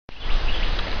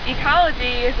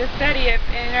Ecology is the study of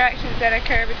interactions that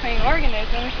occur between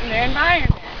organisms and their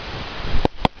environment.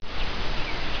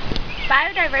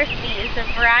 Biodiversity is the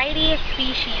variety of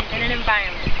species in an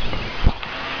environment.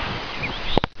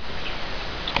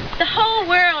 The whole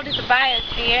world is a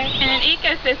biosphere, and an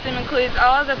ecosystem includes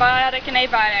all the biotic and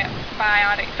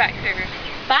abiotic factors.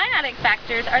 Biotic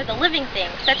factors are the living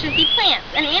things, such as the plants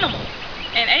and animals.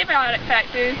 And abiotic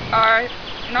factors are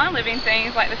non-living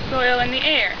things like the soil and the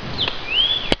air.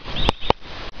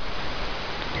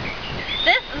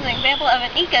 This is an example of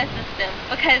an ecosystem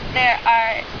because there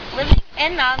are living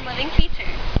and non-living features.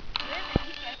 Living,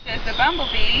 such as the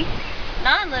bumblebee.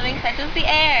 Non-living, such as the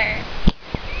air.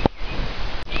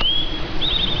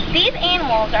 These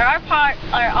animals are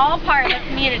all part of a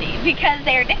community because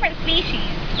they are different species,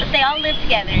 but they all live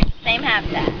together in the same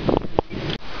habitat.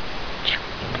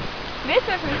 This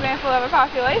is an example of a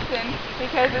population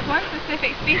because it's one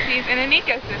specific species in an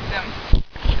ecosystem.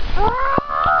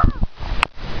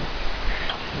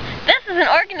 This is an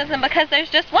organism because there's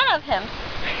just one of him.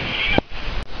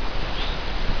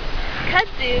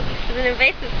 Kudzu is an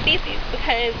invasive species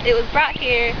because it was brought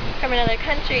here from another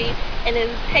country and is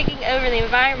taking over the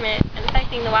environment and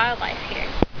affecting the wildlife here.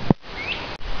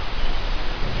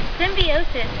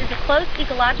 Symbiosis is a close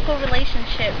ecological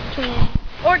relationship between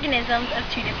organisms of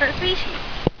two different species.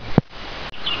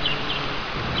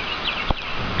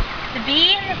 The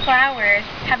bee and the flowers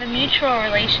have a mutual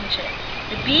relationship.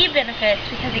 The bee benefits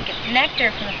because it gets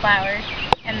nectar from the flowers,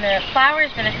 and the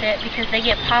flowers benefit because they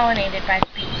get pollinated by the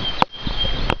bee.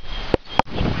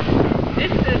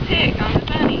 This is a tick on the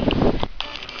bunny.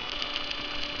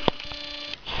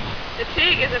 The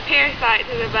tick is a parasite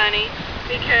to the bunny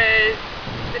because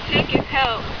the tick is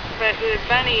helped, but the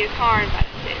bunny is harmed by the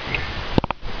tick.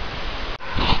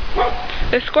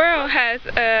 The squirrel has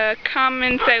a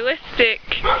commensalistic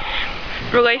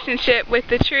relationship with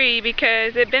the tree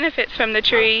because it benefits from the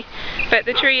tree, but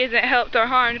the tree isn't helped or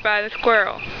harmed by the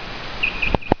squirrel.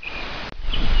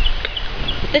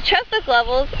 The trophic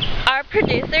levels are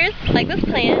producers, like this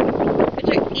plant,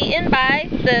 which are eaten by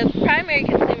the primary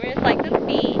consumers, like this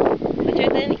bee, which are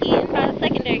then eaten by the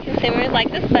secondary consumers,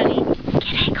 like this bunny.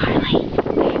 Get it, Carly.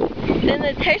 Then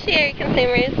the tertiary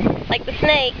consumers, like the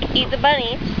snake, eat the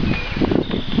bunny.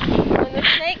 When the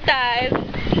snake dies,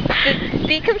 the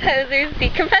decomposers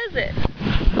decompose it.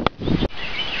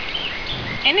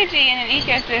 Energy in an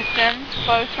ecosystem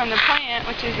flows from the plant,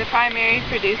 which is the primary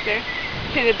producer,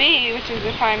 to the bee, which is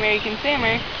the primary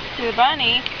consumer, to the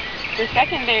bunny, the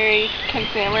secondary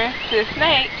consumer, to the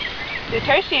snake, the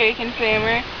tertiary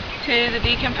consumer, to the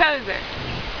decomposer.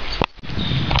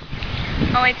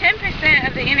 Only 10%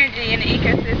 of the energy in the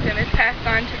ecosystem is passed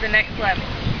on to the next level.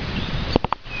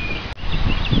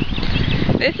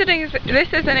 This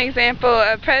is an example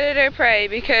of predator-prey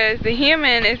because the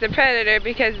human is the predator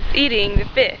because it's eating the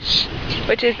fish,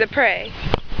 which is the prey.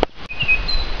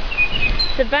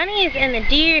 The bunnies and the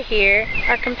deer here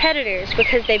are competitors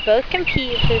because they both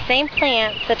compete for the same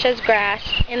plants, such as grass,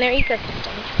 in their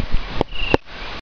ecosystem.